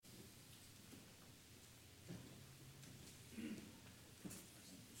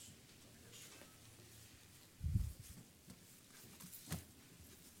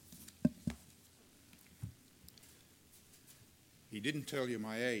didn't tell you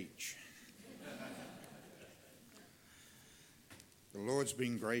my age. The Lord's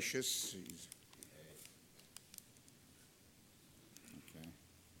been gracious. Okay.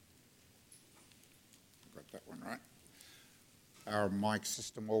 Got that one right. Our mic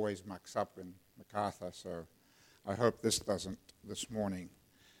system always mucks up in MacArthur, so I hope this doesn't this morning.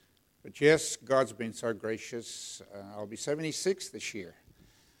 But yes, God's been so gracious. I'll be 76 this year.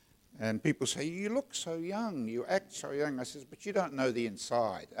 And people say, you look so young, you act so young. I says, but you don't know the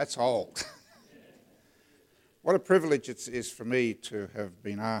inside. That's old. What a privilege it is for me to have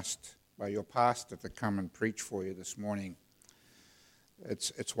been asked by your pastor to come and preach for you this morning.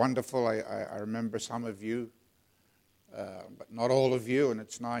 It's wonderful. I remember some of you, but not all of you, and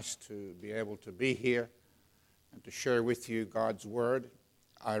it's nice to be able to be here and to share with you God's Word.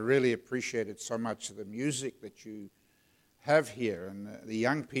 I really appreciated so much the music that you have here and the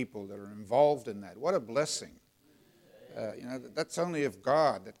young people that are involved in that. What a blessing. That's only of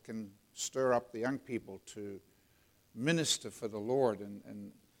God that can stir up the young people to minister for the Lord.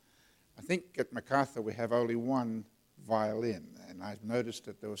 And I think at MacArthur we have only one violin, and I've noticed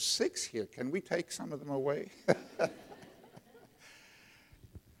that there were 6 here. Can we take some of them away?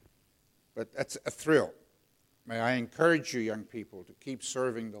 But that's a thrill. May I encourage you, young people, to keep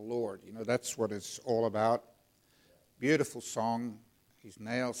serving the Lord. That's what it's all about. Beautiful song, his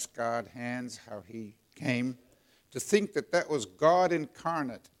nail-scarred hands, how he came. To think that that was God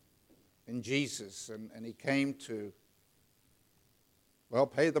incarnate in Jesus, and he came to,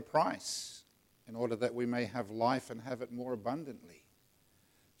 pay the price in order that we may have life and have it more abundantly.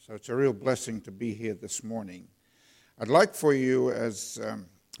 So it's a real blessing to be here this morning. I'd like for you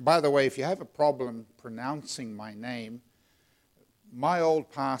by the way, if you have a problem pronouncing my name, my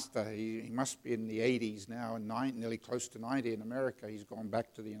old pastor, he must be in the 80s now, and nearly close to 90 in America. He's gone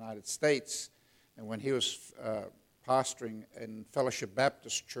back to the United States. And when he was pastoring in Fellowship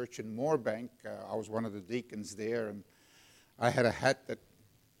Baptist Church in Moorbank, I was one of the deacons there, and I had a hat that,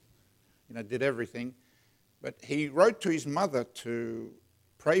 did everything. But he wrote to his mother to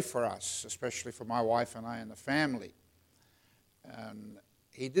pray for us, especially for my wife and I and the family. And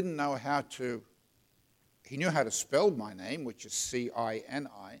he didn't know he knew how to spell my name, which is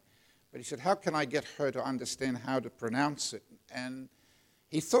C-I-N-I, but he said, how can I get her to understand how to pronounce it? And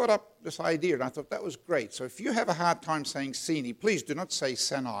he thought up this idea, and I thought that was great. So if you have a hard time saying Sini, please do not say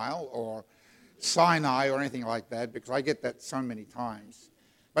Senile or Sinai or anything like that, because I get that so many times.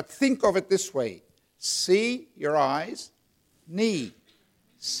 But think of it this way. See your eyes, knee.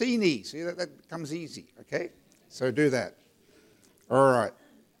 See knee. See, that becomes easy, okay? So do that. All right.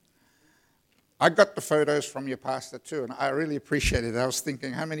 I got the photos from your pastor too, and I really appreciated it. I was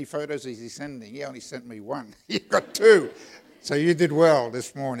thinking, how many photos is he sending? He only sent me 1. You got 2. So you did well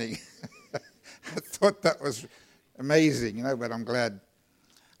this morning. I thought that was amazing, but I'm glad.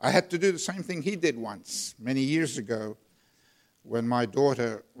 I had to do the same thing he did once, many years ago, when my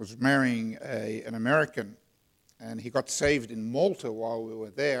daughter was marrying an American, and he got saved in Malta while we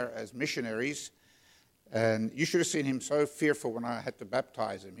were there as missionaries. And you should have seen him so fearful when I had to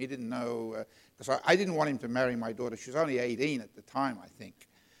baptize him. He didn't know, because I didn't want him to marry my daughter. She was only 18 at the time, I think.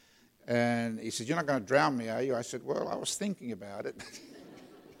 And he said, you're not going to drown me, are you? I said, well, I was thinking about it.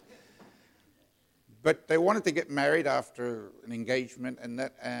 But they wanted to get married after an engagement, and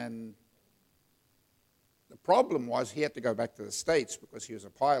the problem was he had to go back to the States because he was a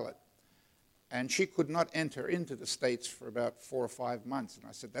pilot. And she could not enter into the States for about 4 or 5 months. And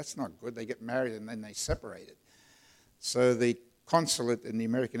I said, that's not good. They get married and then they separated. So the consulate in the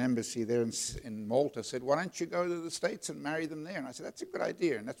American embassy there in Malta said, why don't you go to the States and marry them there? And I said, that's a good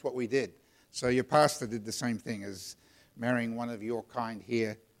idea. And that's what we did. So your pastor did the same thing as marrying one of your kind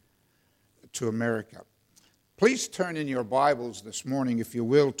here to America. Please turn in your Bibles this morning, if you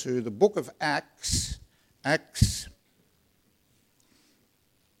will, to the book of Acts. Acts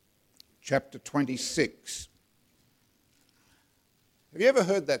chapter 26. Have you ever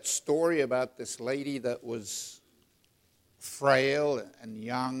heard that story about this lady that was frail and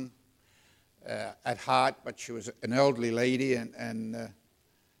young at heart, but she was an elderly lady, and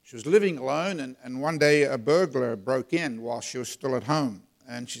she was living alone, and one day a burglar broke in while she was still at home,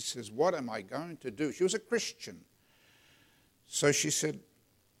 and she says, what am I going to do? She was a Christian. So she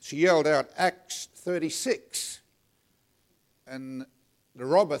yelled out, Acts 36, and the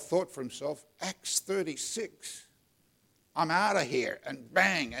robber thought for himself, Acts 36, I'm out of here, and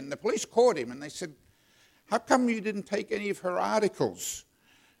bang, and the police caught him, and they said, how come you didn't take any of her articles?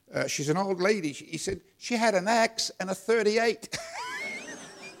 She's an old lady. He said, she had an axe and a 38.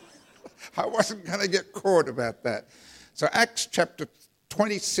 I wasn't going to get caught about that. So Acts chapter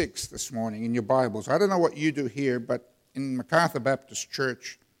 26 this morning in your Bibles. I don't know what you do here, but in MacArthur Baptist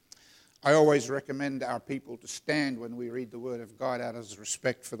Church, I always recommend our people to stand when we read the Word of God out of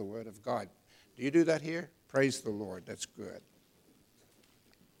respect for the Word of God. Do you do that here? Praise the Lord. That's good.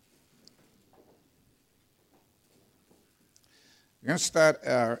 We're going to start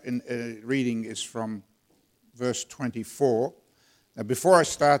our reading is from verse 24. Now, before I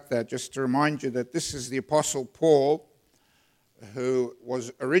start that, just to remind you that this is the Apostle Paul, who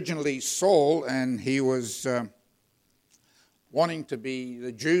was originally Saul, and he was wanting to be,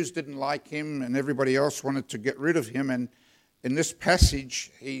 the Jews didn't like him, and everybody else wanted to get rid of him. And in this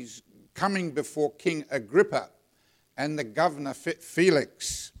passage, he's coming before King Agrippa and the governor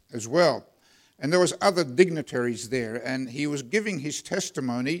Felix as well. And there was other dignitaries there, and he was giving his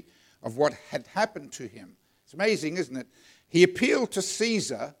testimony of what had happened to him. It's amazing, isn't it? He appealed to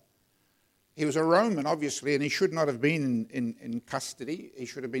Caesar. He was a Roman, obviously, and he should not have been in custody. He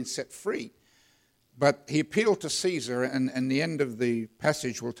should have been set free. But he appealed to Caesar, and the end of the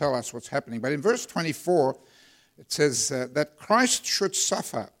passage will tell us what's happening. But in verse 24, it says that Christ should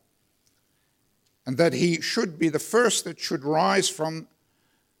suffer, and that he should be the first that should rise from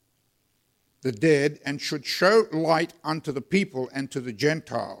the dead, and should show light unto the people and to the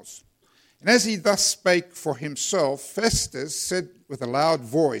Gentiles. And as he thus spake for himself, Festus said with a loud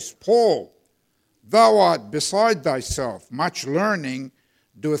voice, Paul, thou art beside thyself, much learning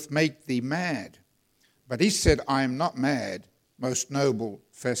doeth make thee mad. But he said, I am not mad, most noble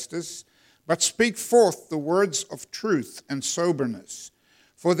Festus, but speak forth the words of truth and soberness.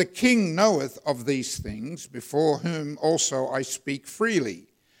 For the king knoweth of these things, before whom also I speak freely.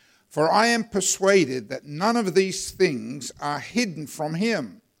 For I am persuaded that none of these things are hidden from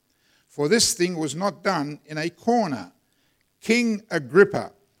him. For this thing was not done in a corner. King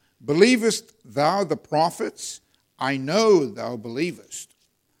Agrippa, believest thou the prophets? I know thou believest.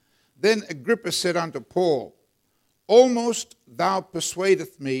 Then Agrippa said unto Paul, almost thou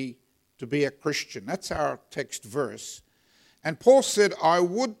persuadest me to be a Christian. That's our text verse. And Paul said, I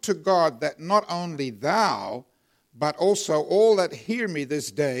would to God that not only thou, but also all that hear me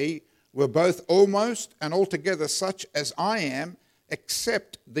this day were both almost and altogether such as I am,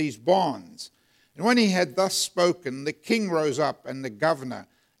 except these bonds. And when he had thus spoken, the king rose up, and the governor,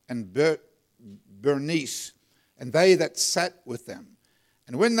 and Bernice, and they that sat with them.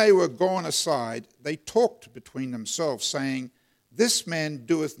 And when they were gone aside, they talked between themselves, saying, This man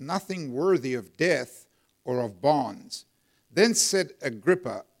doeth nothing worthy of death or of bonds. Then said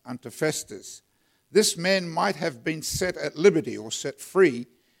Agrippa unto Festus, This man might have been set at liberty or set free,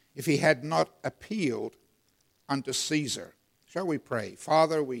 if he had not appealed unto Caesar. Shall we pray?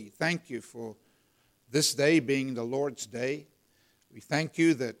 Father, we thank you for this day being the Lord's day. We thank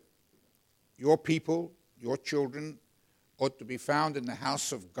you that your people, your children, ought to be found in the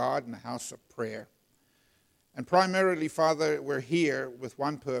house of God, in the house of prayer. And primarily, Father, we're here with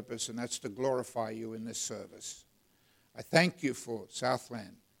one purpose, and that's to glorify you in this service. I thank you for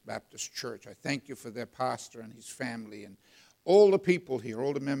Southland Baptist Church. I thank you for their pastor and his family and all the people here,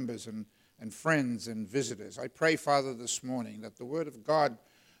 all the members and friends and visitors. I pray, Father, this morning that the Word of God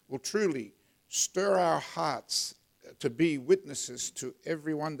will truly stir our hearts to be witnesses to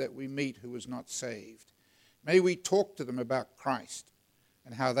everyone that we meet who is not saved. May we talk to them about Christ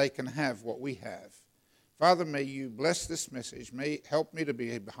and how they can have what we have. Father, may you bless this message. May help me to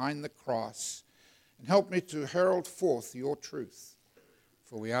be behind the cross and help me to herald forth your truth.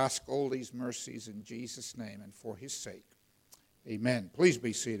 For we ask all these mercies in Jesus' name and for his sake. Amen. Please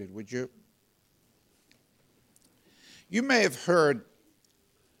be seated, would you? You may have heard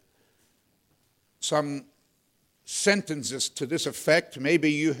some sentences to this effect.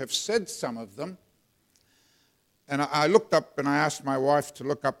 Maybe you have said some of them. And I looked up and I asked my wife to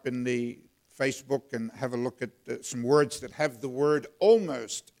look up in the Facebook and have a look at some words that have the word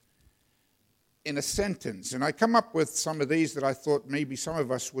almost in a sentence. And I come up with some of these that I thought maybe some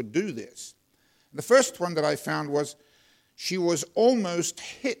of us would do this. The first one that I found was, she was almost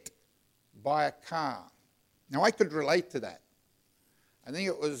hit by a car. Now, I could relate to that. I think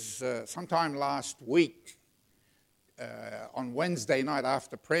it was sometime last week, on Wednesday night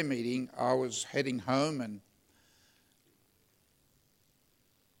after prayer meeting, I was heading home and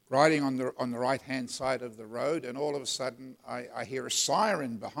riding on the right-hand side of the road, and all of a sudden I hear a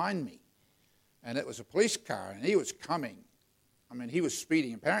siren behind me. And it was a police car, and he was coming. I mean, he was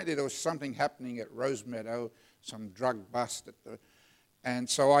speeding. Apparently there was something happening at Rosemeadow, some drug bust and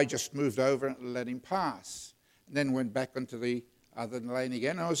so I just moved over and let him pass. And then went back into the other lane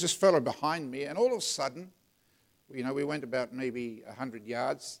again. And there was this fellow behind me, and all of a sudden, we went about maybe 100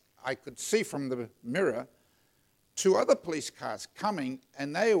 yards. I could see from the mirror 2 other police cars coming,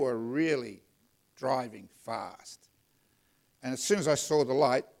 and they were really driving fast. And as soon as I saw the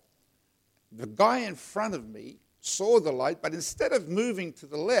light, the guy in front of me saw the light, but instead of moving to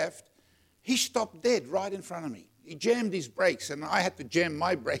the left, he stopped dead right in front of me. He jammed his brakes, and I had to jam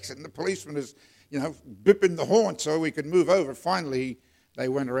my brakes, and the policeman was, bipping the horn so we could move over. Finally, they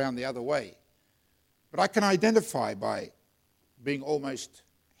went around the other way. But I can identify by being almost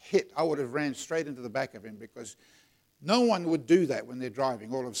hit. I would have ran straight into the back of him, because no one would do that when they're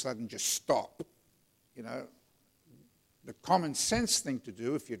driving, all of a sudden just stop. The common sense thing to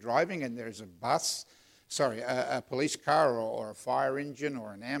do if you're driving and there's a police car or a fire engine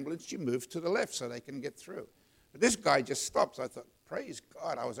or an ambulance, you move to the left so they can get through. But this guy just stops. I thought, praise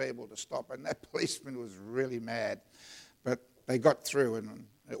God, I was able to stop. And that policeman was really mad. But they got through, and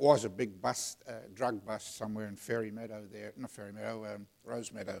it was a big drug bust somewhere in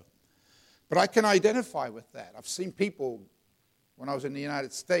Rose Meadow. But I can identify with that. I've seen people, when I was in the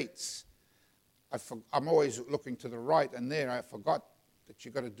United States, I'm always looking to the right, and there I forgot that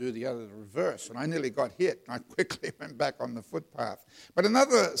you've got to do the reverse, and I nearly got hit, and I quickly went back on the footpath. But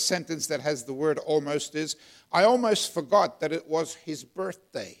another sentence that has the word almost is, I almost forgot that it was his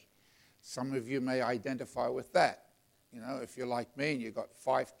birthday. Some of you may identify with that. If you're like me and you've got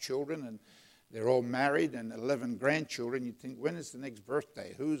 5 children and they're all married and 11 grandchildren, you think, when is the next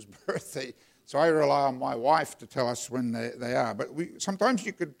birthday? Whose birthday? So I rely on my wife to tell us when they are. But sometimes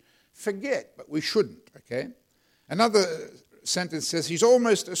you could forget, but we shouldn't, okay? Another sentence says, he's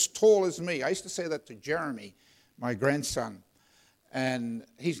almost as tall as me. I used to say that to Jeremy, my grandson, and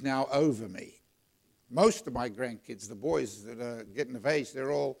he's now over me. Most of my grandkids, the boys that are getting of age,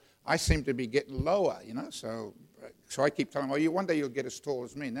 I seem to be getting lower, so I keep telling them, one day you'll get as tall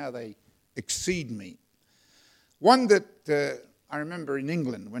as me. Now they exceed me. One that I remember in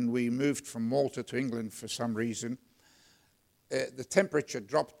England, when we moved from Malta to England for some reason, the temperature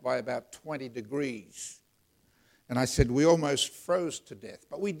dropped by about 20 degrees. And I said, we almost froze to death,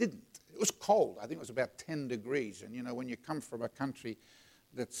 but we didn't. It was cold. I think it was about 10 degrees. And, when you come from a country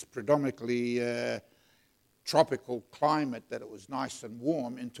that's predominantly tropical climate, that it was nice and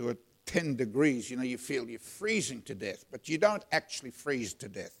warm, into a 10 degrees, you feel you're freezing to death. But you don't actually freeze to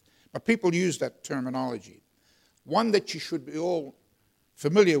death. But people use that terminology. One that you should be all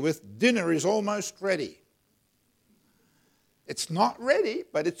familiar with, dinner is almost ready. It's not ready,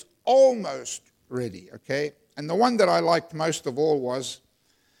 but it's almost ready, okay? And the one that I liked most of all was,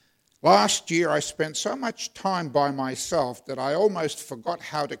 last year I spent so much time by myself that I almost forgot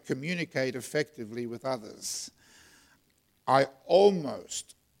how to communicate effectively with others. I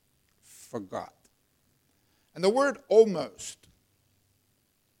almost forgot. And the word almost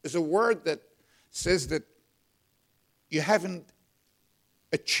is a word that says that you haven't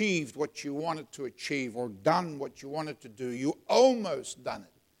achieved what you wanted to achieve or done what you wanted to do. You almost done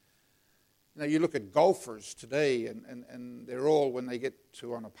it. You look at golfers today, and they're all, when they get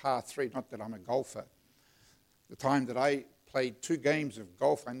to on a par 3, not that I'm a golfer, the time that I played 2 games of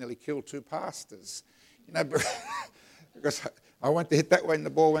golf, I nearly killed 2 pastors. Because I went to hit that way and the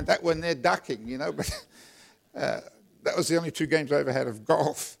ball went that way and they're ducking, But that was the only 2 games I ever had of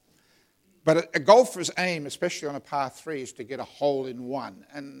golf. But a golfer's aim, especially on a par 3, is to get a hole in one.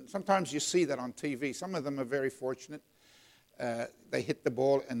 And sometimes you see that on TV. Some of them are very fortunate. They hit the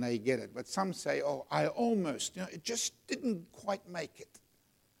ball and they get it. But some say, I almost, it just didn't quite make it.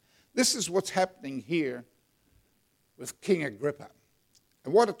 This is what's happening here with King Agrippa.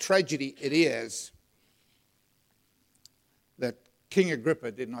 And what a tragedy it is that King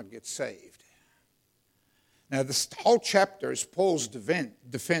Agrippa did not get saved. Now, this whole chapter is Paul's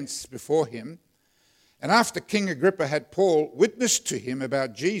defense before him. And after King Agrippa had Paul witness to him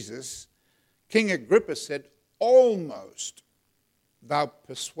about Jesus, King Agrippa said, almost thou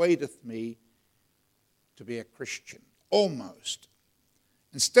persuadeth me to be a Christian. Almost.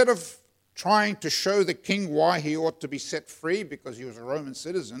 Instead of trying to show the king why he ought to be set free because he was a Roman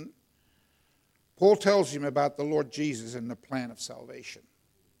citizen, Paul tells him about the Lord Jesus and the plan of salvation.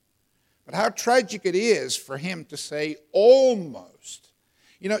 But how tragic it is for him to say almost.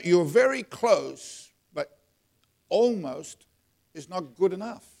 You're very close, but almost is not good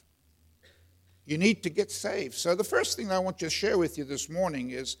enough. You need to get saved. So the first thing I want to share with you this morning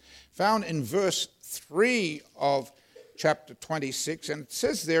is found in verse 3 of chapter 26. And it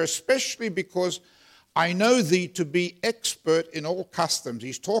says there, especially because I know thee to be expert in all customs.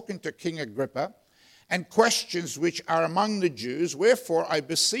 He's talking to King Agrippa. And questions which are among the Jews. Wherefore I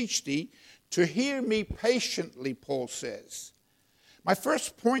beseech thee to hear me patiently, Paul says. My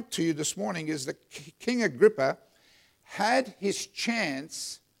first point to you this morning is that King Agrippa had his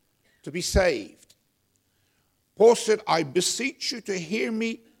chance to be saved. Paul said, I beseech you to hear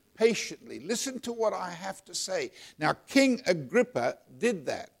me patiently. Listen to what I have to say. Now, King Agrippa did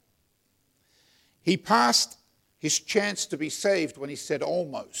that. He passed his chance to be saved when he said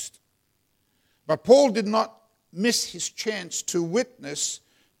almost. But Paul did not miss his chance to witness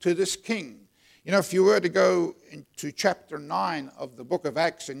to this king. You know, if you were to go into chapter 9 of the book of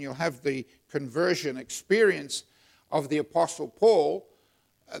Acts, and you'll have the conversion experience of the Apostle Paul,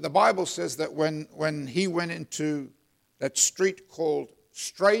 the Bible says that when he went into that street called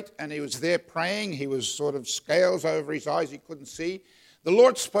Straight, and he was there praying, he was sort of scales over his eyes, he couldn't see. The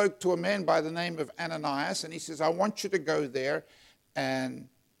Lord spoke to a man by the name of Ananias, and he says, I want you to go there and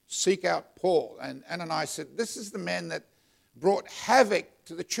seek out Paul. And Ananias said, this is the man that brought havoc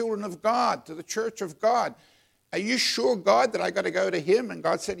to the children of God, to the church of God. Are you sure, God, that I got to go to him? And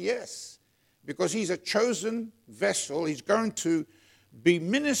God said, yes, because he's a chosen vessel. He's going to be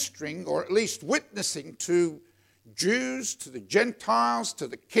ministering, or at least witnessing, to Jews, to the Gentiles, to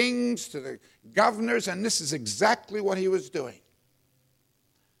the kings, to the governors, and this is exactly what he was doing.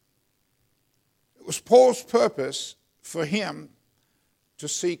 It was Paul's purpose for him to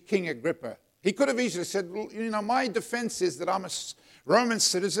see King Agrippa. He could have easily said, well, you know, my defense is that I'm a Roman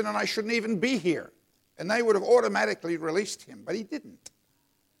citizen and I shouldn't even be here. And they would have automatically released him, but he didn't.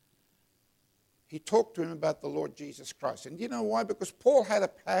 He talked to him about the Lord Jesus Christ. And you know why? Because Paul had a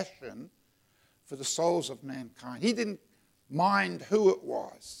passion for the souls of mankind. He didn't mind who it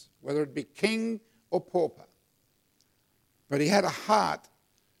was, whether it be king or pauper. But he had a heart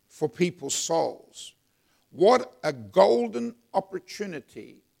for people's souls. What a golden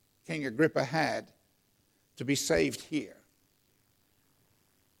opportunity King Agrippa had to be saved here.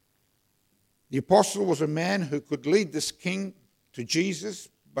 The apostle was a man who could lead this king to Jesus,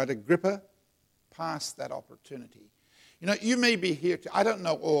 but Agrippa passed that opportunity. You know, you may be here, I don't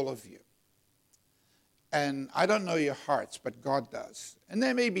know all of you. And I don't know your hearts, but God does. And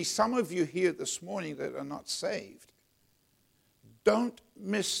there may be some of you here this morning that are not saved. Don't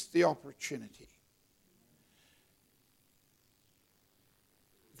miss the opportunity.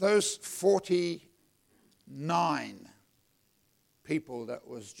 Those 49 people that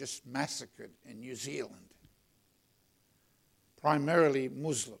was just massacred in New Zealand, primarily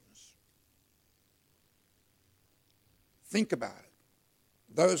Muslims. Think about it.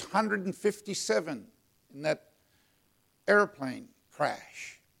 Those 157 in that airplane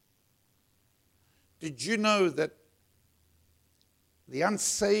crash. Did you know that the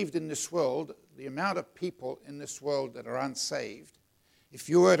unsaved in this world, the amount of people in this world that are unsaved, if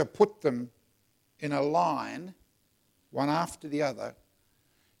you were to put them in a line, one after the other,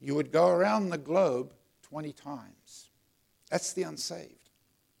 you would go around the globe 20 times. That's the unsaved.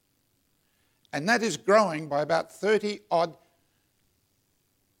 And that is growing by about 30-odd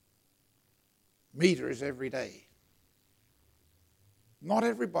meters every day. Not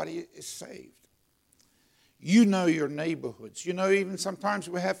everybody is saved. You know your neighborhoods. You know, even sometimes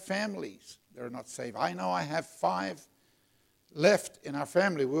we have families that are not saved. I know I have 5 left in our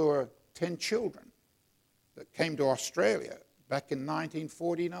family. We were 10 children that came to Australia back in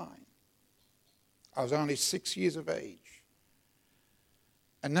 1949. I was only 6 years of age.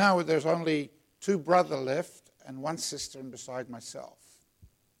 And now there's only 2 brothers left and 1 sister beside myself.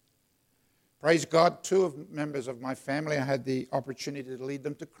 Praise God, 2 members of my family, I had the opportunity to lead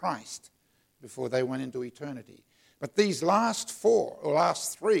them to Christ before they went into eternity. But these last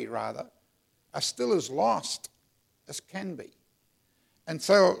 3 rather, are still as lost as can be. And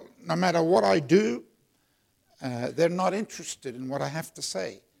so no matter what I do, they're not interested in what I have to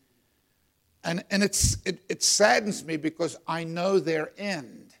say. And it saddens me because I know their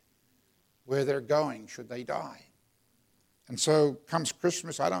end, where they're going should they die. And so comes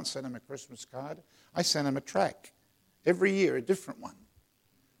Christmas, I don't send them a Christmas card. I send them a tract. Every year, a different one.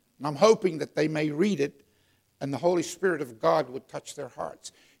 And I'm hoping that they may read it and the Holy Spirit of God would touch their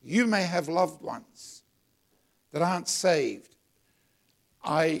hearts. You may have loved ones that aren't saved.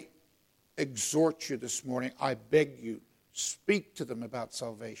 I exhort you this morning, I beg you, speak to them about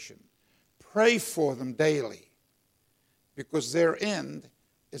salvation. Pray for them daily, because their end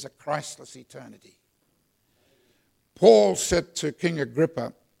is a Christless eternity. Paul said to King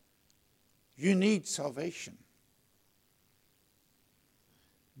Agrippa, you need salvation.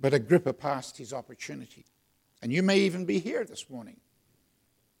 But Agrippa passed his opportunity. And you may even be here this morning.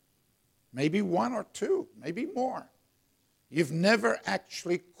 Maybe 1 or 2, maybe more. You've never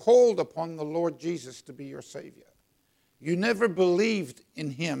actually called upon the Lord Jesus to be your Savior. You never believed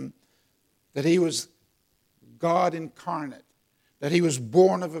in him, that he was God incarnate, that he was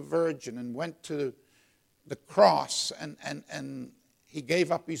born of a virgin and went to the cross and he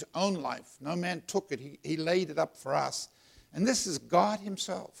gave up his own life. No man took it. He laid it up for us. And this is God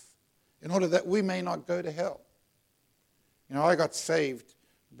himself. in order that we may not go to hell. You know, I got saved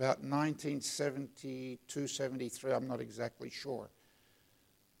about 1972, 73, I'm not exactly sure.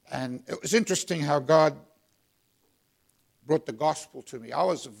 And it was interesting how God brought the gospel to me. I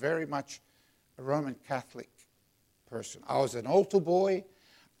was very much a Roman Catholic person. I was an altar boy.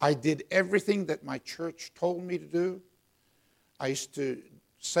 I did everything that my church told me to do. I used to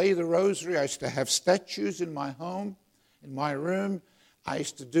say the rosary. I used to have statues in my home, in my room. I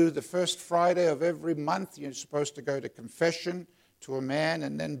used to do the first Friday of every month. You're supposed to go to confession to a man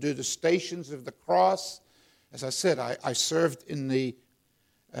and then do the Stations of the Cross. As I said, I served in the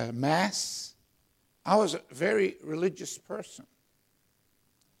Mass. I was a very religious person.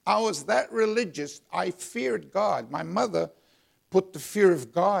 I was that religious, I feared God. My mother put the fear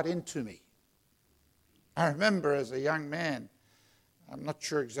of God into me. I remember as a young man, I'm not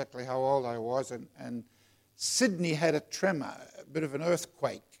sure exactly how old I was, and Sydney had a tremor, a bit of an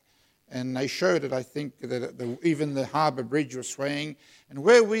earthquake. And they showed it, I think, that even the Harbour Bridge was swaying. And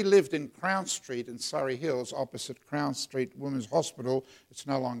where we lived in Crown Street in Surrey Hills, opposite Crown Street Women's Hospital, it's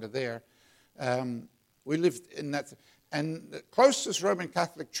no longer there, we lived in that. And the closest Roman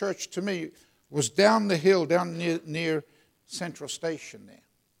Catholic church to me was down the hill, down near Central Station there.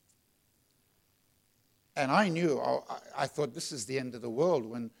 And I knew, I thought this is the end of the world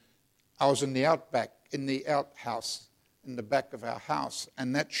when I was in the outback, in the outhouse, in the back of our house,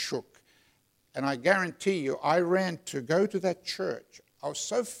 and that shook. And I guarantee you, I ran to go to that church. I was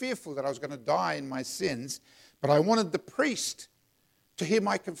so fearful that I was going to die in my sins, but I wanted the priest to hear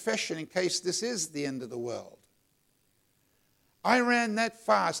my confession in case this is the end of the world. I ran that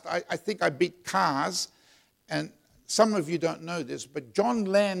fast. I think I beat cars, and some of you don't know this, but John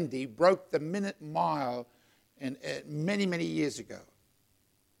Landy broke the minute mile many, many years ago.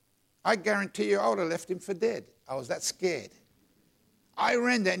 I guarantee you I would have left him for dead. I was that scared. I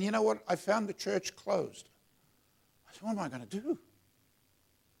ran there, and you know what? I found the church closed. I said, what am I going to do?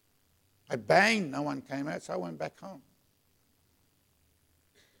 I banged, no one came out, so I went back home.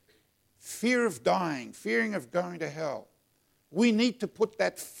 Fear of dying, fearing of going to hell. We need to put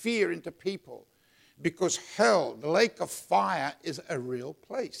that fear into people because hell, the lake of fire, is a real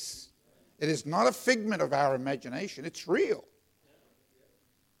place. It is not a figment of our imagination. It's real.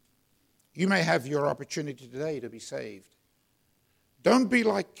 You may have your opportunity today to be saved. Don't be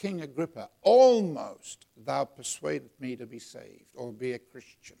like King Agrippa. Almost thou persuaded me to be saved or be a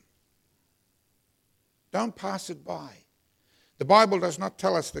Christian. Don't pass it by. The Bible does not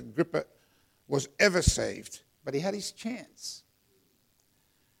tell us that Agrippa was ever saved, but he had his chance.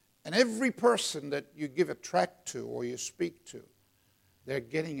 And every person that you give a tract to or you speak to, they're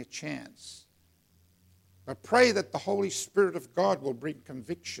getting a chance. But pray that the Holy Spirit of God will bring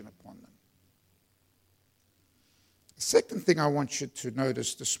conviction upon them. The second thing I want you to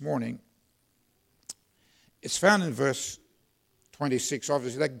notice this morning is found in verse 26,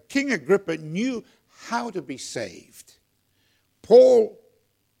 obviously, that King Agrippa knew how to be saved. Paul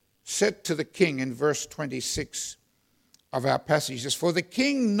said to the king in verse 26 of our passage, says, for the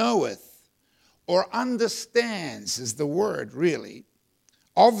king knoweth or understands, is the word really,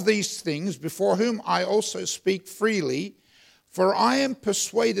 of these things, before whom I also speak freely, for I am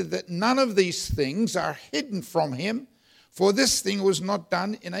persuaded that none of these things are hidden from him, for this thing was not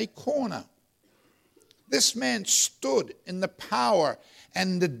done in a corner. This man stood in the power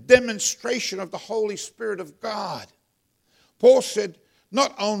and the demonstration of the Holy Spirit of God. Paul said,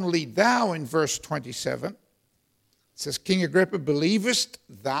 not only thou in verse 27, it says, King Agrippa, believest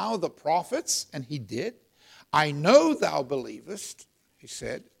thou the prophets? And he did. I know thou believest, he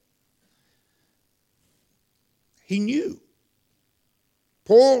said. He knew.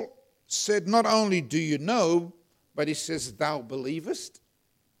 Paul said, not only do you know, but he says, thou believest,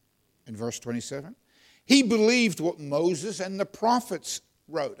 in verse 27. He believed what Moses and the prophets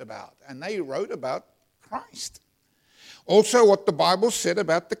wrote about, and they wrote about Christ. Also what the Bible said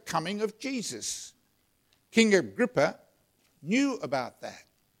about the coming of Jesus. King Agrippa knew about that.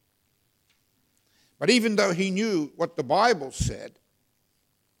 But even though he knew what the Bible said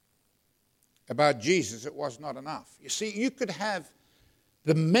about Jesus, it was not enough. You see, you could have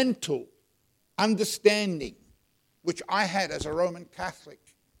the mental understanding, which I had as a Roman Catholic.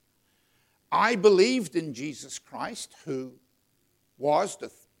 I believed in Jesus Christ, who was the,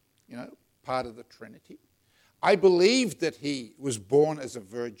 part of the Trinity. I believed that he was born as a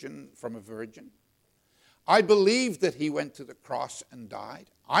virgin, from a virgin. I believed that he went to the cross and died.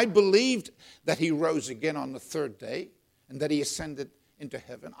 I believed that he rose again on the third day and that he ascended into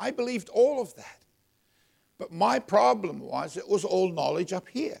heaven. I believed all of that. But my problem was it was all knowledge up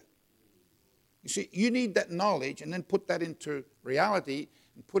here. You see, you need that knowledge and then put that into reality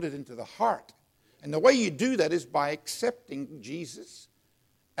and put it into the heart. And the way you do that is by accepting Jesus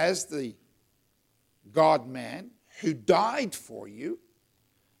as the God-man who died for you.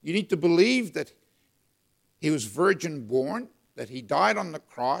 You need to believe that he was virgin born, that he died on the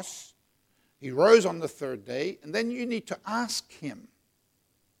cross, he rose on the third day, and then you need to ask him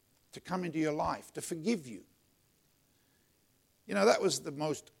to come into your life, to forgive you. You know, that was the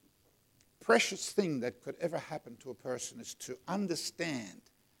most precious thing that could ever happen to a person, is to understand.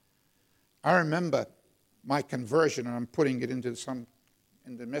 I remember my conversion, and I'm putting it into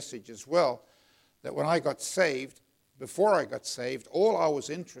the message as well, that when I got saved, before I got saved, all I was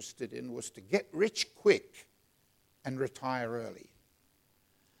interested in was to get rich quick and retire early.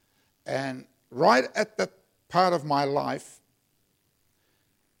 And right at that part of my life,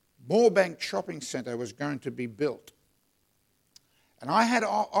 Moorebank Shopping Centre was going to be built. And I had an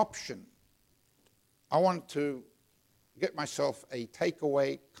option. I wanted to get myself a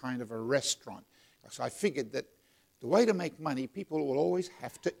takeaway kind of a restaurant. So I figured that the way to make money, people will always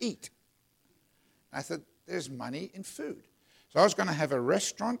have to eat. And I said, there's money in food. So I was going to have a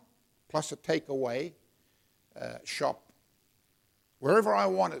restaurant plus a takeaway shop wherever I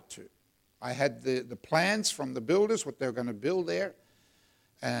wanted to. I had the plans from the builders, what they were going to build there.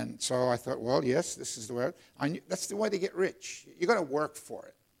 And so I thought, well, yes, this is the way. That's the way to get rich. You've got to work for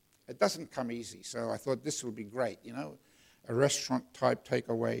it. It doesn't come easy. So I thought this would be great, you know, a restaurant-type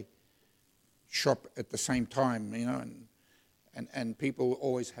takeaway shop at the same time, you know, and people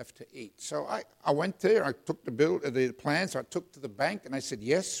always have to eat. So I went there. I took the plans. I took to the bank, and I said,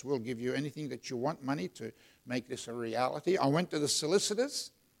 yes, we'll give you anything that you want, money to make this a reality. I went to the solicitors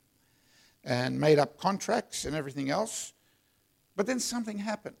and made up contracts and everything else. But then something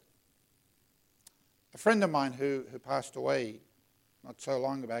happened. A friend of mine who passed away not so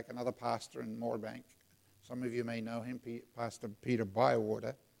long back, another pastor in Moorebank, some of you may know him, Pastor Peter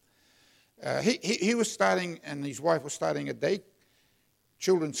Bywater. He was starting, and his wife was starting a day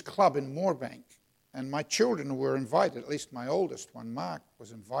children's club in Moorebank. And my children were invited, at least my oldest one, Mark,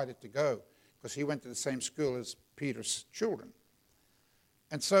 was invited to go because he went to the same school as Peter's children.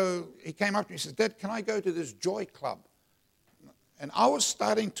 And so he came up to me and said, Dad, can I go to this Joy Club? And I was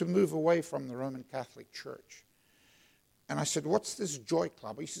starting to move away from the Roman Catholic Church. And I said, what's this Joy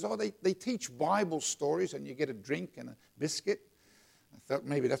Club? He says, they teach Bible stories and you get a drink and a biscuit. I thought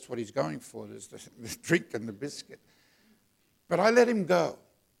maybe that's what he's going for, is the drink and the biscuit. But I let him go.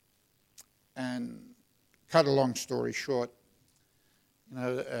 And cut a long story short, you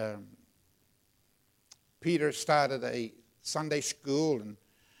know, Peter started a Sunday school and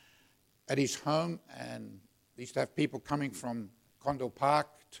at his home, and they used to have people coming from Condell Park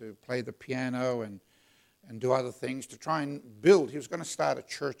to play the piano and do other things to try and build. He was going to start a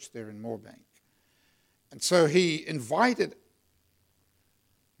church there in Moorebank. And so he invited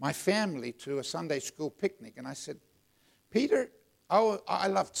my family to a Sunday school picnic. And I said, Peter, I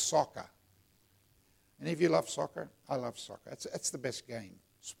loved soccer. Any of you love soccer? I love soccer. That's the best game,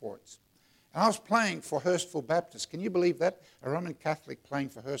 sports. And I was playing for Hurstville Baptist. Can you believe that? A Roman Catholic playing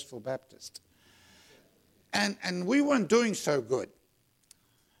for Hurstville Baptist. And we weren't doing so good.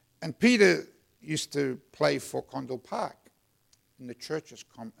 And Peter used to play for Condell Park in the church's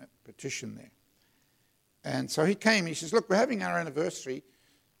competition there. And so he came. He says, look, we're having our anniversary,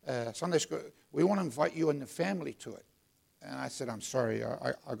 Sunday school. We want to invite you and the family to it. And I said, I'm sorry,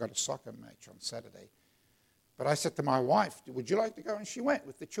 I got a soccer match on Saturday. But I said to my wife, would you like to go? And she went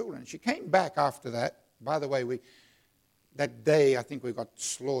with the children. She came back after that. By the way, that day, I think we got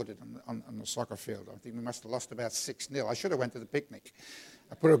slaughtered on the soccer field. I think we must have lost about 6-0. I should have went to the picnic.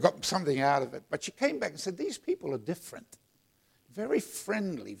 I could have got something out of it. But she came back and said, these people are different. Very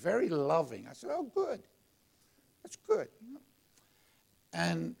friendly, very loving. I said, oh, good. That's good.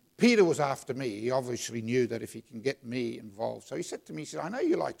 And Peter was after me. He obviously knew that if he can get me involved. So he said to me, he said, I know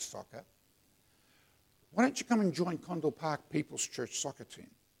you like soccer. Why don't you come and join Condell Park People's Church soccer team?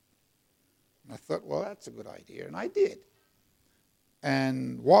 And I thought, well, that's a good idea. And I did.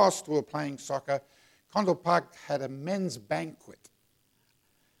 And whilst we were playing soccer, Condell Park had a men's banquet.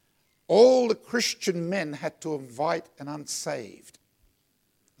 All the Christian men had to invite an unsaved.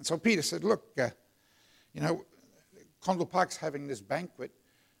 And so Peter said, look, Condell Park's having this banquet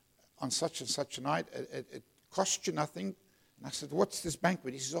on such and such a night. It costs you nothing. And I said, what's this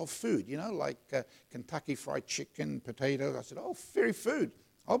banquet? He says, oh, food, like Kentucky Fried Chicken, potatoes. I said, oh, very food.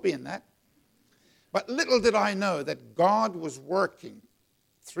 I'll be in that. But little did I know that God was working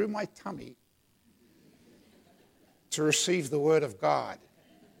through my tummy to receive the word of God.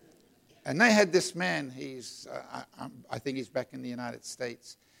 And they had this man, I think he's back in the United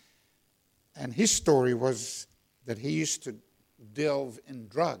States. And his story was that he used to delve in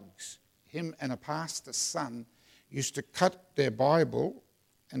drugs. Him and a pastor's son used to cut their Bible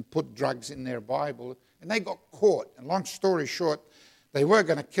and put drugs in their Bible, and they got caught. And long story short, they were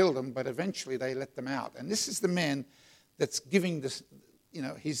going to kill them, but eventually they let them out. And this is the man that's giving this,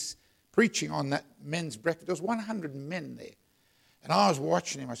 he's preaching on that men's breakfast. There was 100 men there. And I was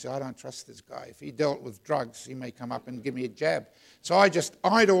watching him. I said, I don't trust this guy. If he dealt with drugs, he may come up and give me a jab. So I just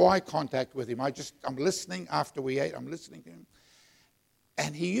eye-to-eye contact with him. I'm listening after we ate. I'm listening to him.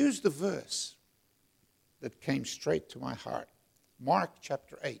 And he used the verse that came straight to my heart. Mark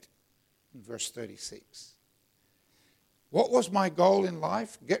chapter 8, verse 36. What was my goal in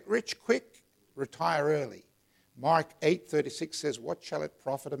life? Get rich quick, retire early. Mark 8:36 says, what shall it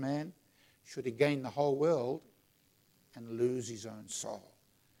profit a man should he gain the whole world and lose his own soul?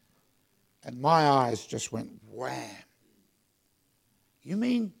 And my eyes just went wham. You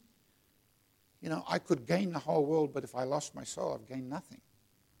mean, I could gain the whole world, but if I lost my soul, I've gained nothing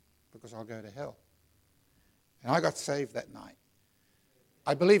because I'll go to hell. And I got saved that night.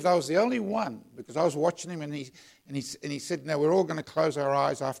 I believe I was the only one, because I was watching him, and he said, no, we're all going to close our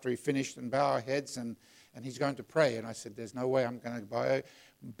eyes after he finished and bow our heads, and he's going to pray. And I said, there's no way I'm going to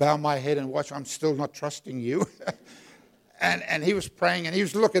bow my head and watch. I'm still not trusting you. And he was praying, and he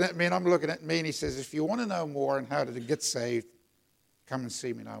was looking at me, and I'm looking at me, and he says, if you want to know more on how to get saved, come and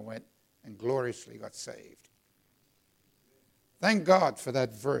see me. And I went and gloriously got saved. Thank God for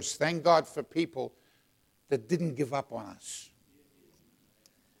that verse. Thank God for people that didn't give up on us.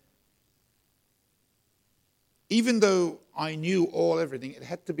 Even though I knew everything, it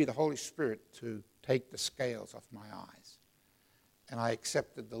had to be the Holy Spirit to take the scales off my eyes. And I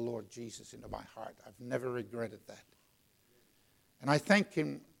accepted the Lord Jesus into my heart. I've never regretted that. And I thank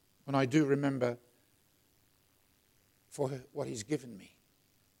him when I do remember for what he's given me.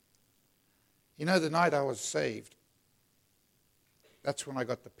 The night I was saved, that's when I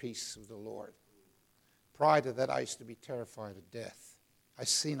got the peace of the Lord. Prior to that, I used to be terrified of death. I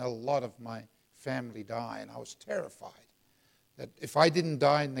seen a lot of my family die, and I was terrified that if I didn't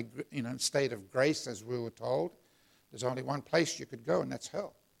die in the state of grace, as we were told, there's only one place you could go, and that's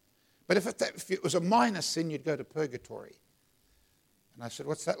hell. But if it was a minor sin, you'd go to purgatory. And I said,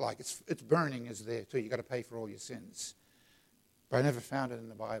 what's that like? It's burning is there too. You've got to pay for all your sins. But I never found it in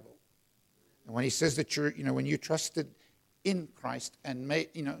the Bible. And when he says that when you trusted in Christ and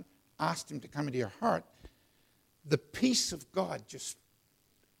asked him to come into your heart, the peace of God just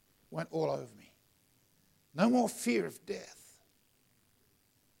went all over me. No more fear of death.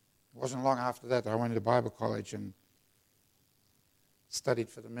 It wasn't long after that I went to Bible college and studied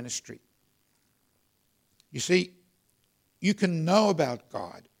for the ministry. You see, you can know about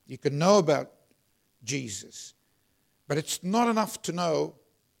God. You can know about Jesus. But it's not enough to know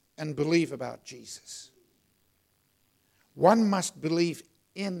and believe about Jesus. One must believe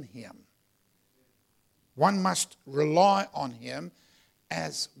in him. One must rely on him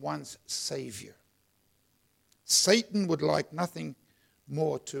as one's Savior. Satan would like nothing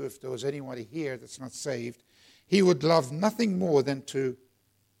more to, if there was anybody here that's not saved, he would love nothing more than for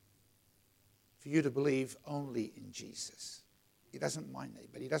you to believe only in Jesus. He doesn't mind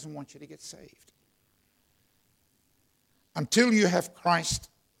that, but he doesn't want you to get saved. Until you have Christ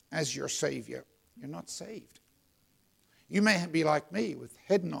as your Savior, you're not saved. You may be like me with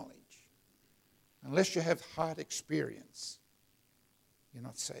head knowledge. Unless you have heart experience, you're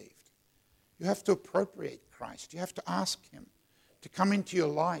not saved. You have to appropriate Christ. You have to ask him to come into your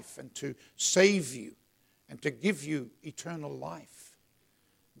life and to save you and to give you eternal life.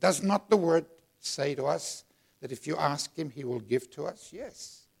 Does not the word say to us that if you ask him, he will give to us?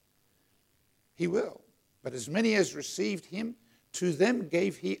 Yes, he will. But as many as received him, to them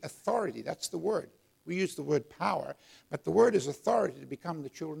gave he authority. That's the word. We use the word power, but the word is authority to become the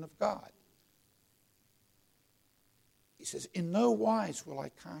children of God. He says, in no wise will I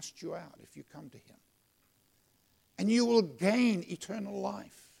cast you out if you come to him. And you will gain eternal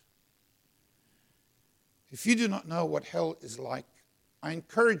life. If you do not know what hell is like, I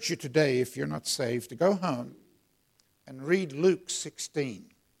encourage you today, if you're not saved, to go home and read Luke 16.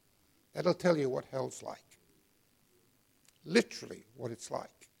 That'll tell you what hell's like. Literally what it's like.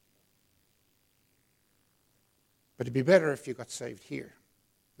 But it'd be better if you got saved here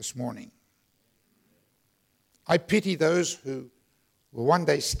this morning. I pity those who will one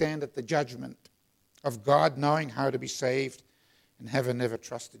day stand at the judgment of God, knowing how to be saved and having never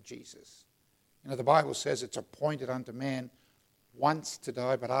trusted Jesus. The Bible says it's appointed unto man once to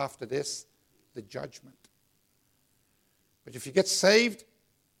die, but after this, the judgment. But if you get saved,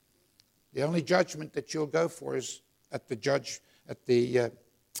 the only judgment that you'll go for is at the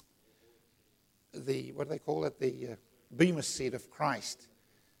what do they call it? Bema seat of Christ,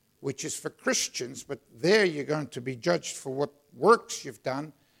 which is for Christians, but there you're going to be judged for what works you've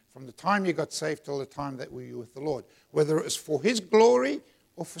done from the time you got saved till the time that we were with the Lord, whether it was for His glory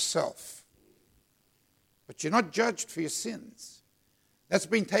or for self. But you're not judged for your sins. That's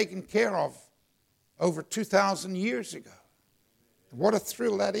been taken care of over 2,000 years ago. What a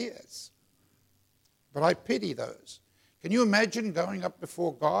thrill that is. But I pity those. Can you imagine going up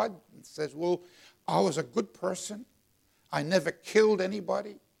before God and says, well, I was a good person. I never killed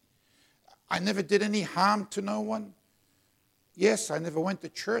anybody. I never did any harm to no one. Yes, I never went to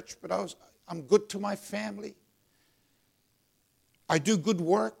church, but I'm good to my family. I do good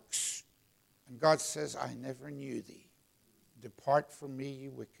works. And God says, I never knew thee. Depart from me,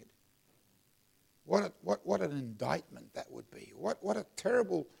 you wicked. What an indictment that would be. What a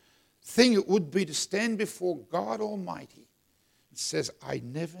terrible thing it would be to stand before God Almighty and says, I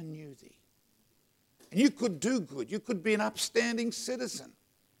never knew thee. And you could do good. You could be an upstanding citizen.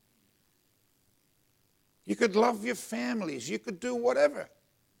 You could love your families. You could do whatever.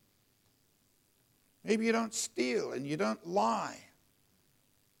 Maybe you don't steal and you don't lie.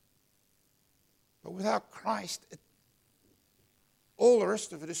 But without Christ, all the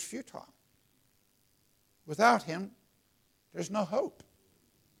rest of it is futile. Without Him, there's no hope.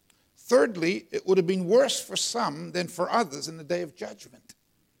 Thirdly, it would have been worse for some than for others in the day of judgment.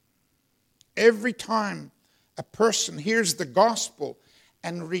 Every time a person hears the gospel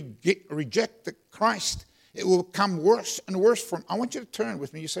and reject the Christ, it will become worse and worse for him. I want you to turn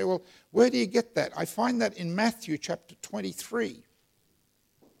with me. You say, well, where do you get that? I find that in Matthew chapter 23,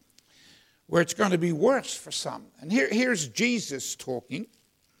 where it's going to be worse for some. And here's Jesus talking.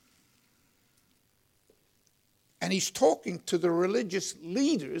 And He's talking to the religious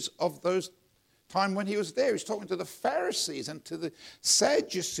leaders of those time when He was there. He's talking to the Pharisees and to the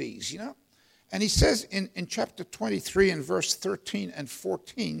Sadducees, And He says in chapter 23 and verse 13 and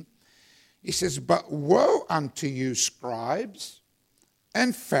 14, He says, but woe unto you, scribes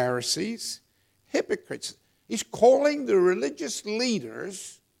and Pharisees, hypocrites. He's calling the religious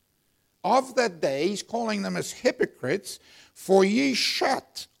leaders of that day, He's calling them as hypocrites, for ye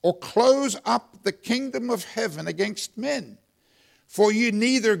shut or close up the kingdom of heaven against men. For ye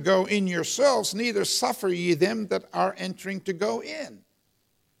neither go in yourselves, neither suffer ye them that are entering to go in.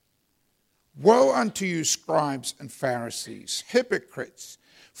 Woe unto you, scribes and Pharisees, hypocrites!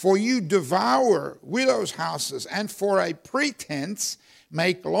 For you devour widows' houses, and for a pretense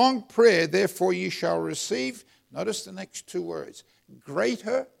make long prayer, therefore ye shall receive, notice the next two words,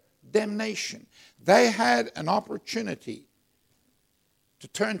 greater damnation. They had an opportunity to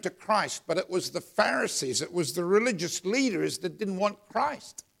turn to Christ, but it was the Pharisees, it was the religious leaders that didn't want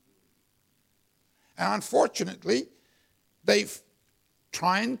Christ. And unfortunately, they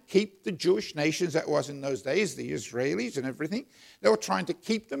try and keep the Jewish nations that was in those days, the Israelis and everything, they were trying to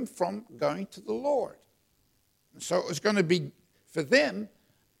keep them from going to the Lord. And so it was going to be, for them,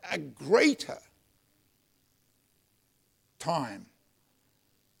 a greater time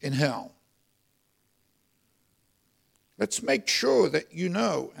in hell. Let's make sure that you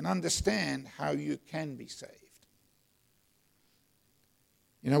know and understand how you can be saved.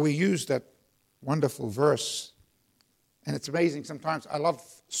 We use that wonderful verse, and it's amazing sometimes. I love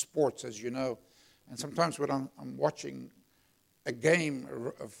sports, as you know, and sometimes when I'm watching a game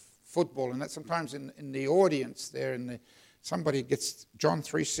of football, and that sometimes in the audience there, somebody gets John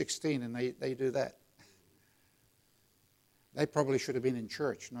 3:16, and they do that. They probably should have been in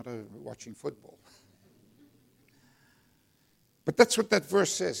church, not watching football. But that's what that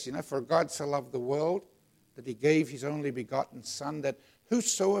verse says, for God so loved the world that He gave His only begotten Son, that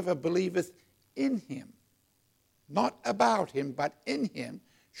whosoever believeth in Him, not about Him, but in Him,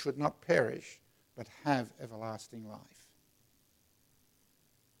 should not perish, but have everlasting life.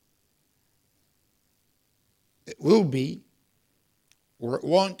 It will be, or it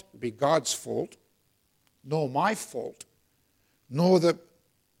won't be God's fault, nor my fault, nor the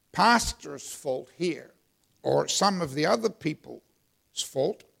pastor's fault here, or some of the other people's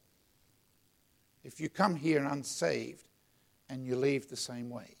fault, if you come here unsaved and you leave the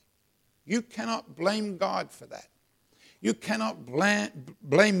same way. You cannot blame God for that. You cannot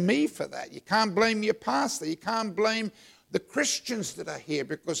blame me for that. You can't blame your pastor. You can't blame the Christians that are here,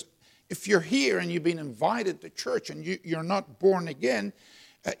 because if you're here and you've been invited to church and you're not born again,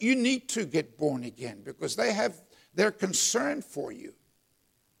 you need to get born again, because they're concerned for you,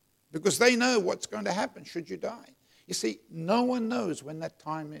 because they know what's going to happen should you die. You see, no one knows when that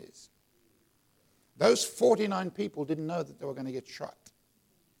time is. Those 49 people didn't know that they were going to get shot.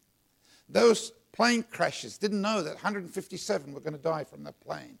 Those plane crashes didn't know that 157 were going to die from the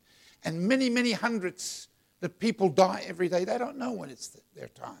plane. And many, many hundreds that people die every day. They don't know when it's their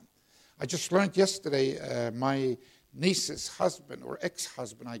time. I just learned yesterday, my niece's husband, or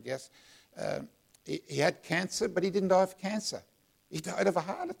ex-husband, I guess, he had cancer, but he didn't die of cancer. He died of a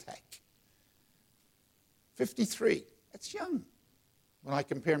heart attack. 53. That's young when I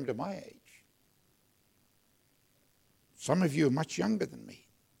compare him to my age. Some of you are much younger than me.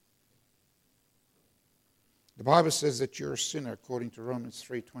 The Bible says that you're a sinner, according to Romans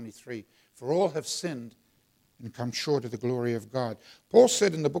 3:23. For all have sinned and come short of the glory of God. Paul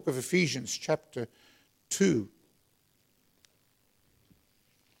said in the book of Ephesians, chapter 2,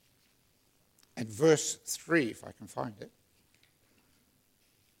 and verse 3, if I can find it.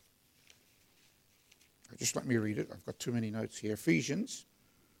 Just let me read it. I've got too many notes here. Ephesians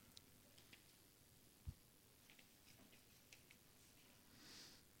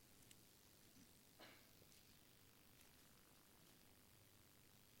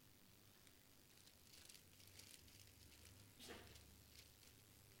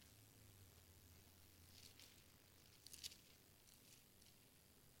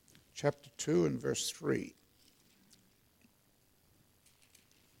chapter 2 and verse 3.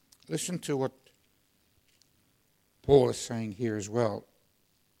 Listen to what Paul is saying here as well.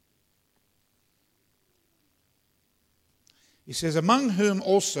 He says, among whom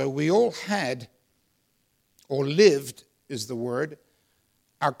also we all had, or lived is the word,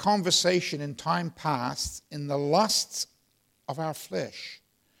 our conversation in time past in the lusts of our flesh,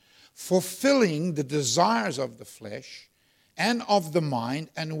 fulfilling the desires of the flesh and of the mind,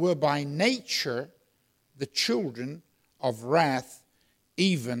 and were by nature the children of wrath,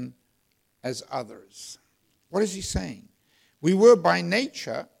 even as others. What is he saying? We were by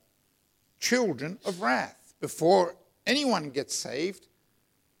nature children of wrath. Before anyone gets saved,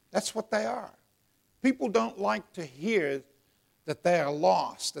 that's what they are. People don't like to hear that they are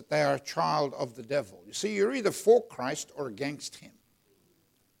lost, that they are a child of the devil. You see, you're either for Christ or against him.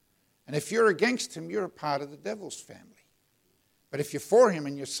 And if you're against him, you're a part of the devil's family. But if you're for him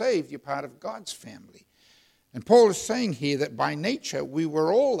and you're saved, you're part of God's family. And Paul is saying here that by nature, we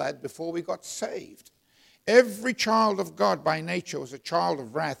were all that before we got saved. Every child of God by nature was a child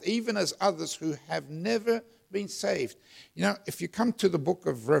of wrath, even as others who have never been saved. You know, if you come to the book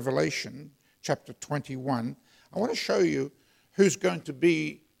of Revelation, chapter 21, I want to show you who's going to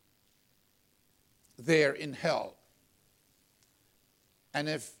be there in hell. And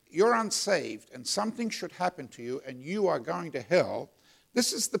if you're unsaved and something should happen to you and you are going to hell,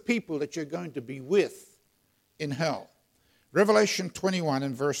 this is the people that you're going to be with in hell. Revelation 21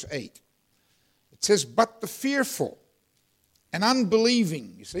 and verse 8. It says, but the fearful and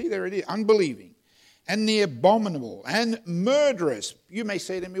unbelieving, you see, there it is, unbelieving, and the abominable and murderers. You may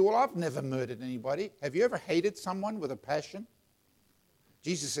say to me, well, I've never murdered anybody. Have you ever hated someone with a passion?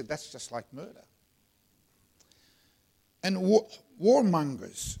 Jesus said, that's just like murder. And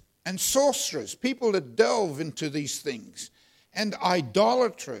warmongers and sorcerers, people that delve into these things, and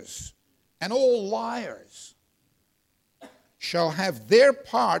idolaters and all liars shall have their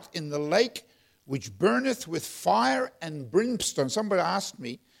part in the lake which burneth with fire and brimstone. Somebody asked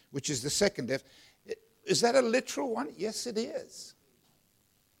me, which is the second death, is that a literal one? Yes, it is.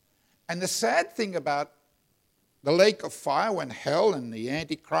 And the sad thing about the lake of fire, when hell and the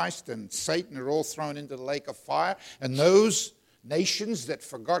Antichrist and Satan are all thrown into the lake of fire, and those nations that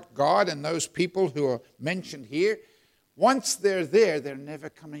forgot God and those people who are mentioned here, once they're there, they're never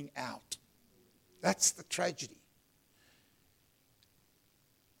coming out. That's the tragedy.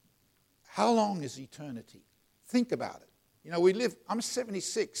 How long is eternity? Think about it. You know, I'm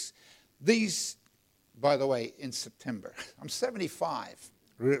 76. These, by the way, in September. I'm 75,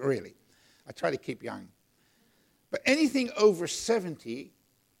 really. I try to keep young. But anything over 70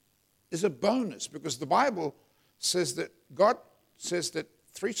 is a bonus, because the Bible says that God says that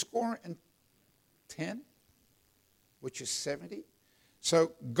 70, which is 70.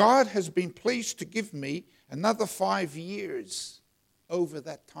 So God has been pleased to give me another 5 years over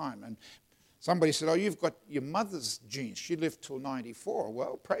that time. And somebody said, oh, you've got your mother's genes. She lived till 94.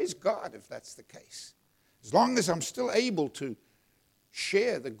 Well, praise God if that's the case. As long as I'm still able to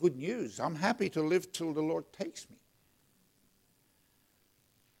share the good news, I'm happy to live till the Lord takes me.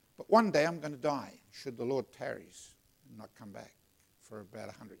 But one day I'm going to die, should the Lord tarries and not come back for about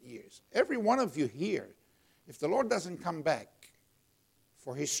 100 years. Every one of you here, if the Lord doesn't come back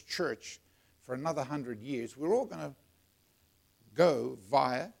for his church for another 100 years, we're all going to go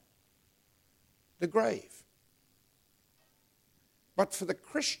via the grave. But for the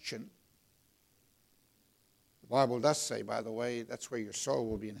Christian, the Bible does say, by the way, that's where your soul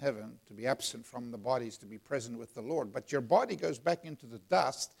will be in heaven. To be absent from the body is to be present with the Lord. But your body goes back into the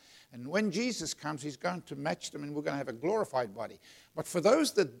dust, and when Jesus comes, he's going to match them, and we're going to have a glorified body. But for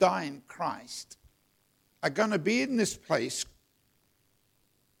those that die in Christ are going to be in this place,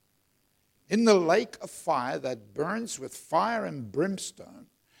 in the lake of fire that burns with fire and brimstone.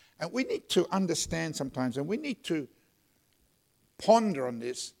 And we need to understand sometimes, and we need to ponder on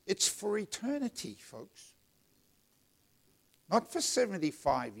this. It's for eternity, folks. Not for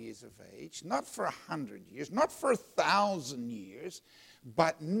 75 years of age, not for 100 years, not for 1,000 years,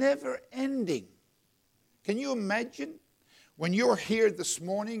 but never ending. Can you imagine when you're here this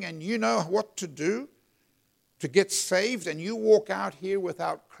morning and you know what to do to get saved, and you walk out here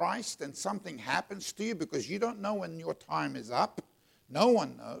without Christ and something happens to you because you don't know when your time is up? No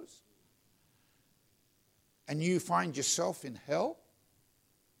one knows. And you find yourself in hell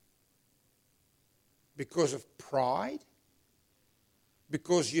because of pride,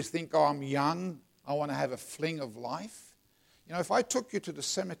 because you think, oh, I'm young, I want to have a fling of life. You know, if I took you to the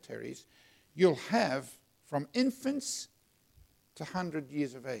cemeteries, you'll have from infants to 100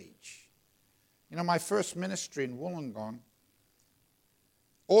 years of age. You know, my first ministry in Wollongong,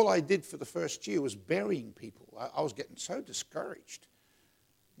 all I did for the first year was burying people. I was getting so discouraged.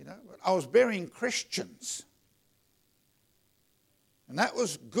 You know, I was burying Christians. And that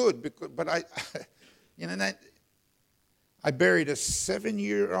was good, but I buried a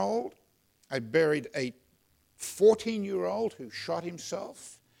 7-year-old. I buried a 14-year-old who shot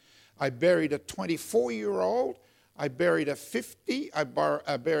himself. I buried a 24-year-old. I buried a 50, I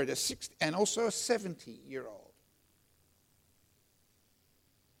buried a 60, and also a 70-year-old.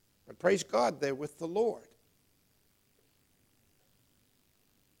 But praise God, they're with the Lord.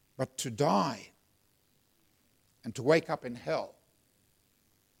 But to die and to wake up in hell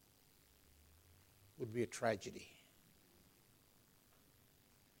would be a tragedy.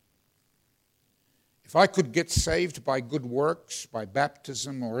 If I could get saved by good works, by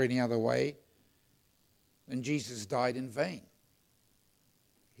baptism or any other way, then Jesus died in vain.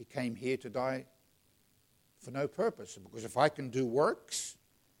 He came here to die for no purpose. Because if I can do works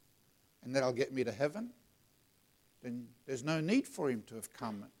and that'll get me to heaven, then there's no need for him to have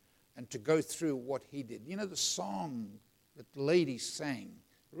come and to go through what he did. You know, the song that the lady sang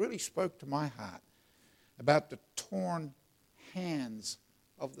really spoke to my heart about the torn hands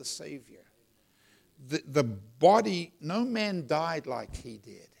of the Savior. The body, no man died like he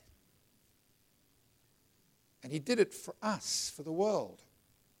did. And he did it for us, for the world.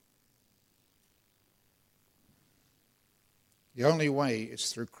 The only way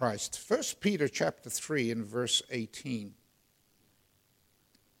is through Christ. 1 Peter chapter 3 and verse 18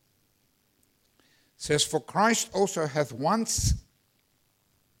 says, "For Christ also hath once,"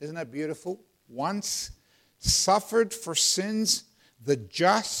 isn't that beautiful? "Once suffered for sins, the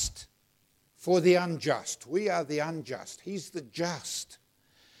just for the unjust." We are the unjust. He's the just.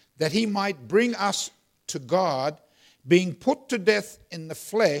 "That he might bring us to God, being put to death in the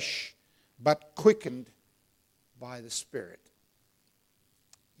flesh, but quickened by the Spirit."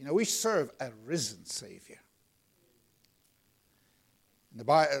 You know, we serve a risen Savior. And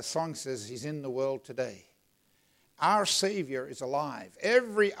the song says he's in the world today. Our Savior is alive.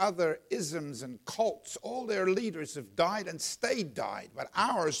 Every other isms and cults, all their leaders have died and stayed died. But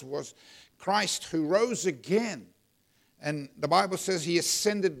ours was Christ who rose again. And the Bible says he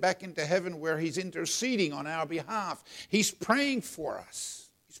ascended back into heaven where he's interceding on our behalf. He's praying for us.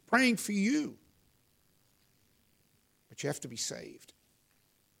 He's praying for you. But you have to be saved.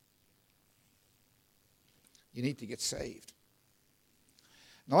 You need to get saved.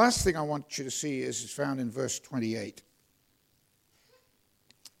 And the last thing I want you to see is found in verse 28.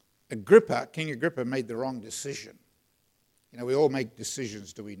 King Agrippa made the wrong decision. You know, we all make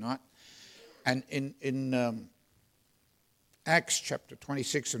decisions, do we not? And in Acts chapter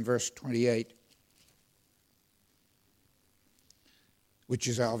 26 and verse 28, which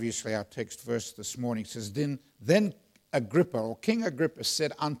is obviously our text verse this morning, says, Then Agrippa, or King Agrippa,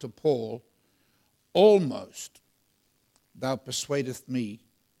 said unto Paul, Almost thou persuadest me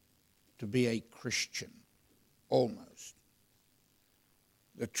to be a Christian. Almost.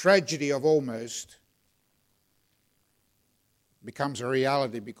 The tragedy of almost becomes a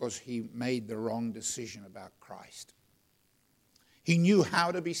reality because he made the wrong decision about Christ. He knew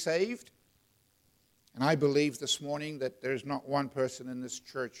how to be saved. And I believe this morning that there's not one person in this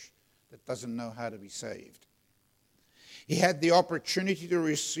church that doesn't know how to be saved. He had the opportunity to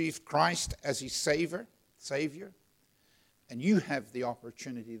receive Christ as his Savior. And you have the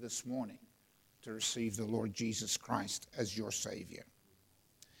opportunity this morning to receive the Lord Jesus Christ as your Savior.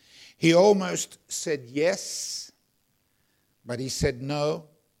 He almost said yes, but he said no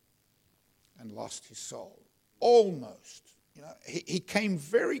and lost his soul. Almost. He came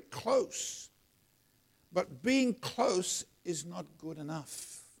very close. But being close is not good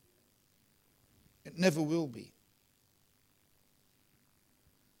enough. It never will be.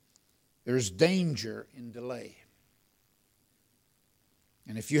 There is danger in delay.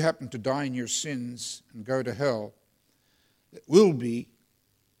 And if you happen to die in your sins and go to hell, it will be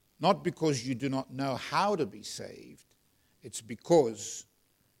not because you do not know how to be saved, it's because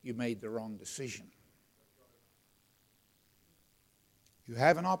you made the wrong decision. You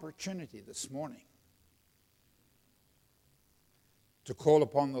have an opportunity this morning to call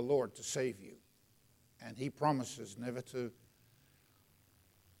upon the Lord to save you. And He promises never to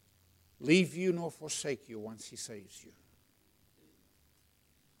leave you nor forsake you once He saves you.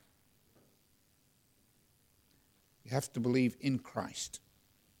 You have to believe in Christ.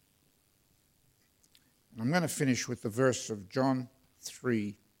 And I'm going to finish with the verse of John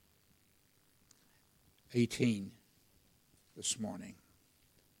 3:18 this morning.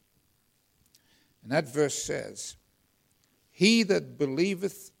 And that verse says, "He that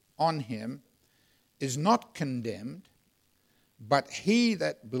believeth on Him is not condemned, but he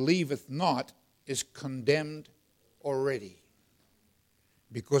that believeth not is condemned already,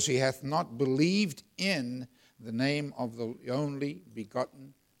 because he hath not believed in the name of the only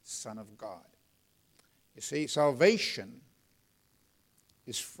begotten Son of God." You see, salvation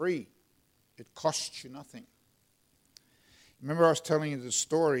is free. It costs you nothing. Remember I was telling you the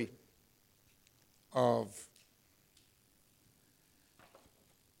story of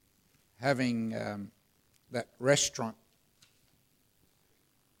having that restaurant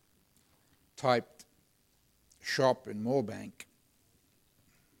type shop in Moorebank.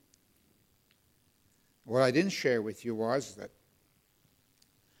 What I didn't share with you was that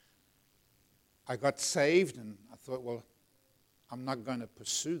I got saved and I thought, well, I'm not going to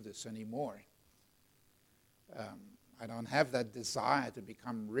pursue this anymore. I don't have that desire to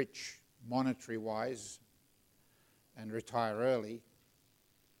become rich monetary-wise and retire early.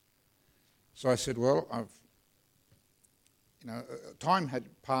 So I said, well, time had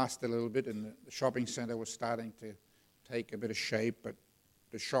passed a little bit and the shopping center was starting to take a bit of shape, but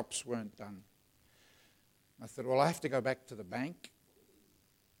the shops weren't done. I thought, well, I have to go back to the bank.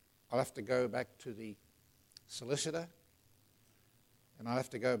 I'll have to go back to the solicitor. And I'll have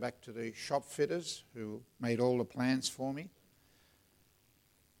to go back to the shop fitters who made all the plans for me.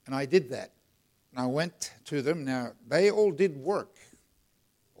 And I did that. And I went to them. Now, they all did work.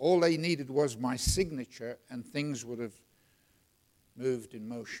 All they needed was my signature and things would have moved in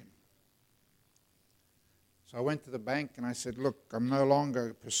motion. So I went to the bank and I said, look, I'm no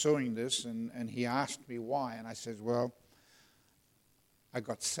longer pursuing this. And he asked me why. And I said, well, I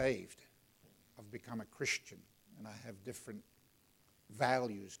got saved. I've become a Christian. And I have different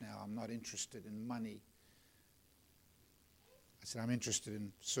values now. I'm not interested in money. I said, I'm interested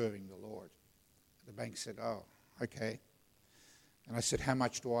in serving the Lord. The bank said, oh, okay. And I said, how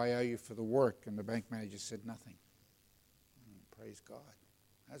much do I owe you for the work? And the bank manager said, nothing. Praise God.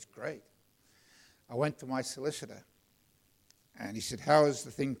 That's great. I went to my solicitor, and he said, how is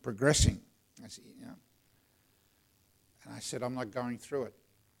the thing progressing? I said, And I said, I'm not going through it.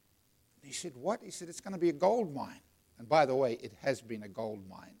 He said, what? He said, it's going to be a gold mine. And by the way, it has been a gold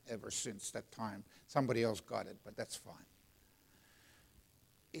mine ever since that time. Somebody else got it, but that's fine.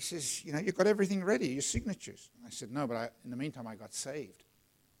 He says, you've got everything ready, your signatures. I said, no, but in the meantime, I got saved.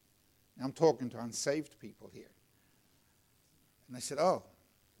 Now I'm talking to unsaved people here. And they said, oh,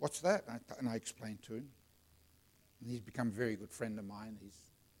 what's that? And I explained to him. And he's become a very good friend of mine.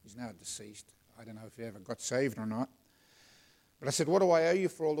 He's now deceased. I don't know if he ever got saved or not. But I said, what do I owe you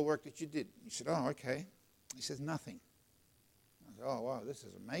for all the work that you did? He said, oh, okay. He says, nothing. I said, oh, wow, this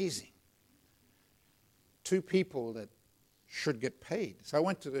is amazing. 2 people that should get paid. So I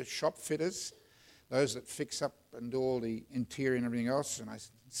went to the shop fitters, those that fix up and do all the interior and everything else, and I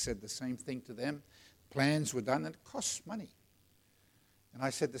said the same thing to them. Plans were done, and it costs money. And I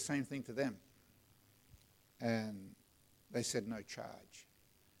said the same thing to them. And they said no charge.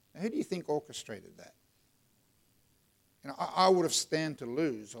 Now, who do you think orchestrated that? I would have stand to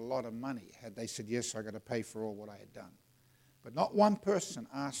lose a lot of money had they said, yes, I got to pay for all what I had done. But not one person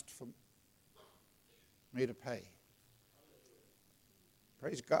asked for me to pay.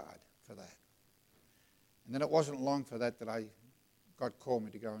 Praise God for that. And then it wasn't long for that God called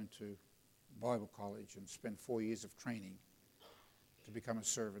me to go into Bible college and spend 4 years of training to become a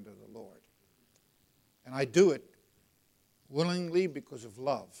servant of the Lord. And I do it willingly because of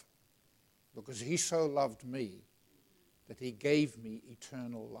love. Because He so loved me that he gave me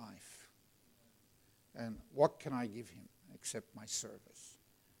eternal life. And what can I give him except my service?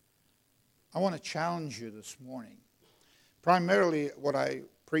 I want to challenge you this morning. Primarily what I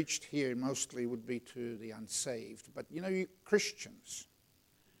preached here mostly would be to the unsaved. But you know, you Christians,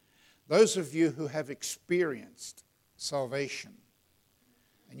 those of you who have experienced salvation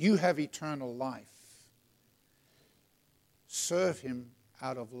and you have eternal life, serve him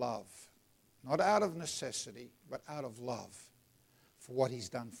out of love. Not out of necessity, but out of love for what he's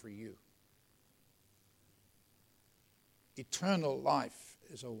done for you. Eternal life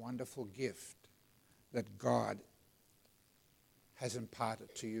is a wonderful gift that God has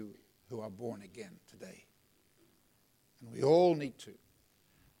imparted to you who are born again today. And we all need to,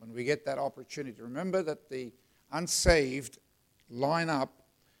 when we get that opportunity, remember that the unsaved line up,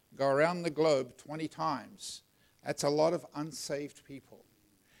 go around the globe 20 times. That's a lot of unsaved people.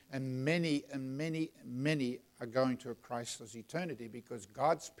 And many are going to a Christless eternity because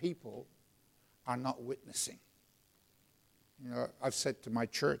God's people are not witnessing. You know, I've said to my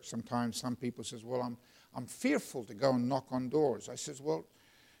church sometimes, some people says, well, I'm fearful to go and knock on doors. I says, well,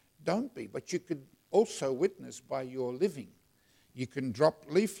 don't be. But you could also witness by your living. You can drop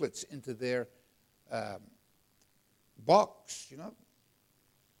leaflets into their box, you know.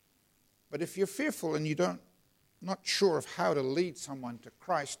 But if you're fearful and not sure of how to lead someone to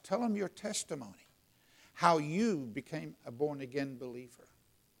Christ, tell them your testimony, how you became a born-again believer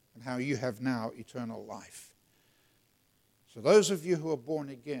and how you have now eternal life. So those of you who are born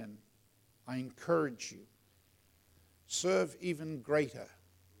again, I encourage you, serve even greater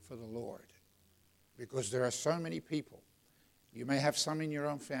for the Lord, because there are so many people. You may have some in your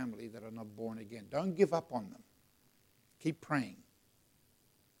own family that are not born again. Don't give up on them. Keep praying.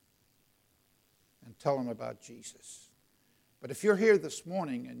 And tell them about Jesus. But if you're here this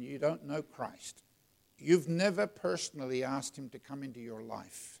morning and you don't know Christ, you've never personally asked him to come into your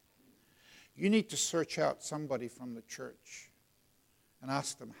life, you need to search out somebody from the church and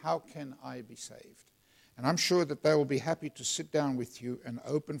ask them, how can I be saved? And I'm sure that they will be happy to sit down with you and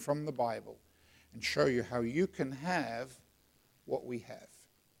open from the Bible and show you how you can have what we have.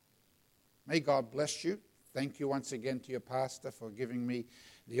 May God bless you. Thank you once again to your pastor for giving me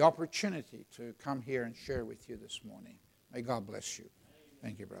the opportunity to come here and share with you this morning. May God bless you.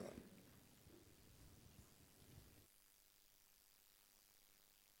 Thank you, brother.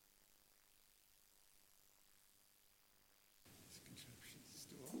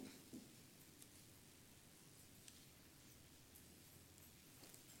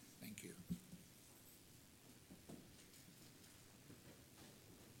 Thank you.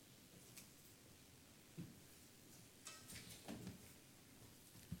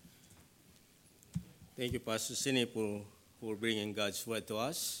 Thank you, Pastor Sini, for bringing God's word to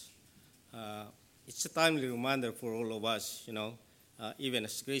us. It's a timely reminder for all of us, even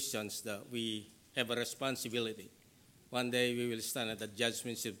as Christians, that we have a responsibility. One day we will stand at the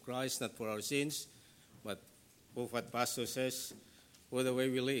judgment seat of Christ, not for our sins, but for what Pastor says, for the way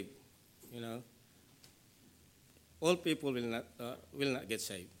we live. All people will not get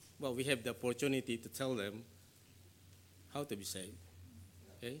saved, but we have the opportunity to tell them how to be saved.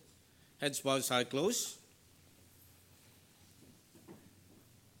 Okay? Heads bowed, eyes closed.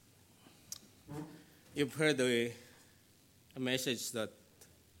 You've heard a message that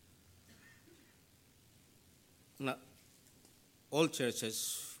not all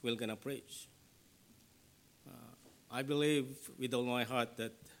churches will gonna preach. I believe with all my heart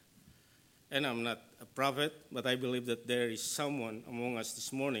that, and I'm not a prophet, but I believe that there is someone among us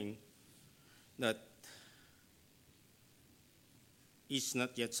this morning that is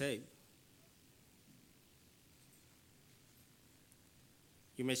not yet saved.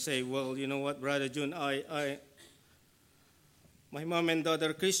 You may say, well, you know what, Brother June, my mom and dad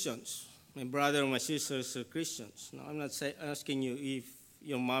are Christians. My brother and my sisters are Christians. Now, I'm not asking you if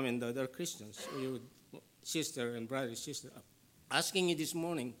your mom and dad are Christians, or your sister and brother and sister. I'm asking you this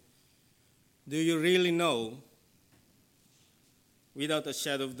morning, do you really know, without a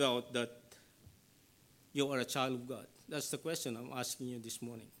shadow of doubt, that you are a child of God? That's the question I'm asking you this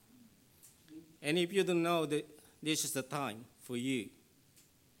morning. And if you don't know, that this is the time for you.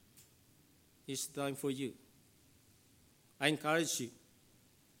 It's time for you. I encourage you.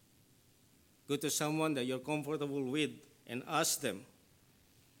 Go to someone that you're comfortable with and ask them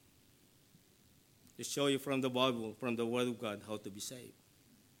to show you from the Bible, from the Word of God, how to be saved.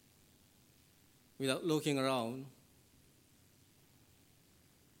 Without looking around,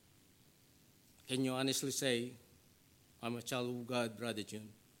 can you honestly say, I'm a child of God, Brother June?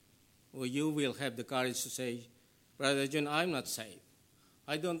 Or you will have the courage to say, Brother June, I'm not saved.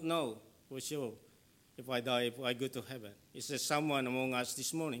 I don't know for sure if I die, if I go to heaven? Is there someone among us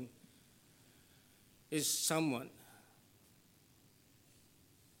this morning? Is someone?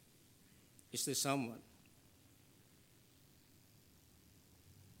 Is there someone?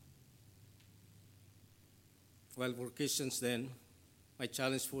 Well, for Christians then, my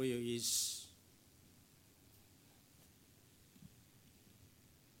challenge for you is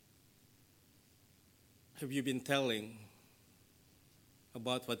have you been telling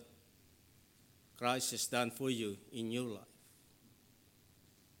about what Christ has done for you in your life?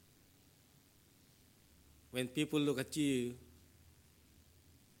 When people look at you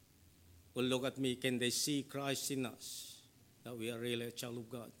or look at me, can they see Christ in us, that we are really a child of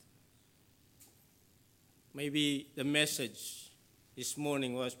God? Maybe the message this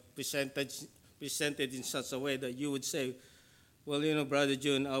morning was presented in such a way that you would say, well, you know, Brother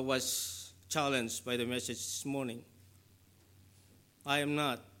June, I was challenged by the message this morning. I am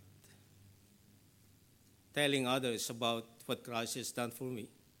not telling others about what Christ has done for me.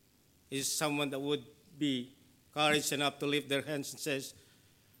 Is someone that would be courage enough to lift their hands and says,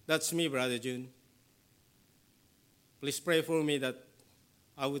 that's me, Brother June. Please pray for me that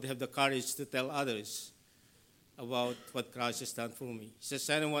I would have the courage to tell others about what Christ has done for me. Is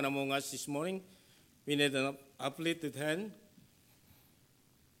there anyone among us this morning? We need an uplifted hand.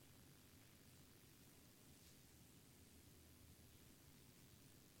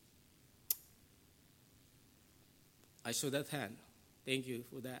 I saw that hand. Thank you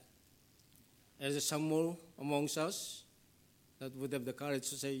for that. Is there some more amongst us that would have the courage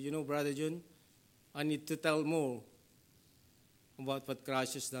to say, you know, Brother June, I need to tell more about what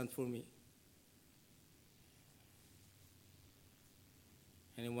Christ has done for me?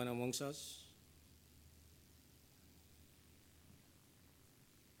 Anyone amongst us?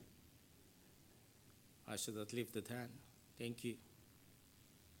 I should have lifted hand. Thank you.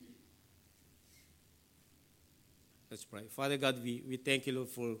 Let's pray. Father God, we thank you,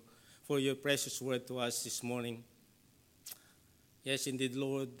 Lord, for your precious word to us this morning. Yes, indeed,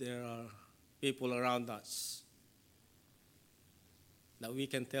 Lord, there are people around us that we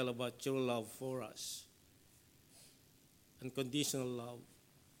can tell about your love for us. Unconditional love.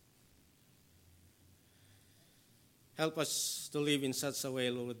 Help us to live in such a way,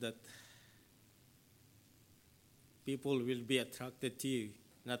 Lord, that people will be attracted to you,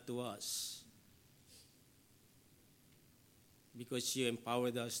 not to us. Because you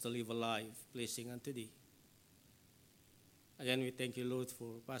empowered us to live a life pleasing unto thee. Again, we thank you, Lord,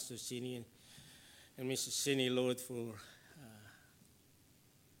 for Pastor Sini and Mrs. Sini, Lord, for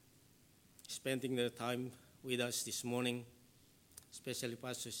spending their time with us this morning, especially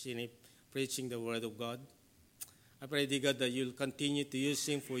Pastor Sini preaching the word of God. I pray, dear God, that you'll continue to use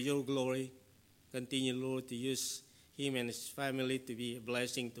him for your glory. Continue, Lord, to use him and his family to be a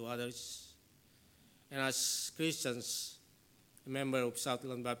blessing to others. And as Christians, a member of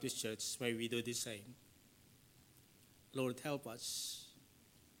Southland Baptist Church, may we do the same. Lord, help us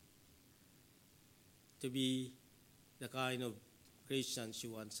to be the kind of Christians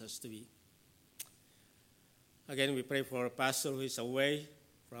you want us to be. Again, we pray for our pastor who is away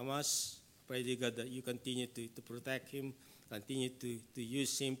from us. Pray, dear God, that you continue to protect him, continue to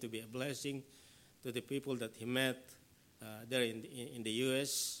use him to be a blessing to the people that he met there in the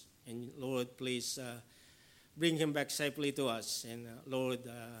U.S. And Lord, please bring him back safely to us. And Lord,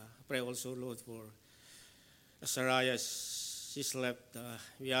 pray also, Lord, for Saraya. She's left.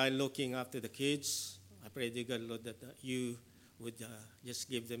 We are looking after the kids. I pray, dear God, Lord, that you would just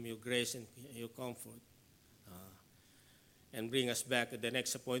give them your grace and your comfort. And bring us back at the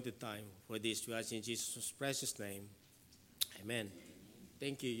next appointed time for this. We ask in Jesus' precious name. Amen.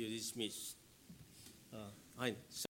 Thank you. You dismissed.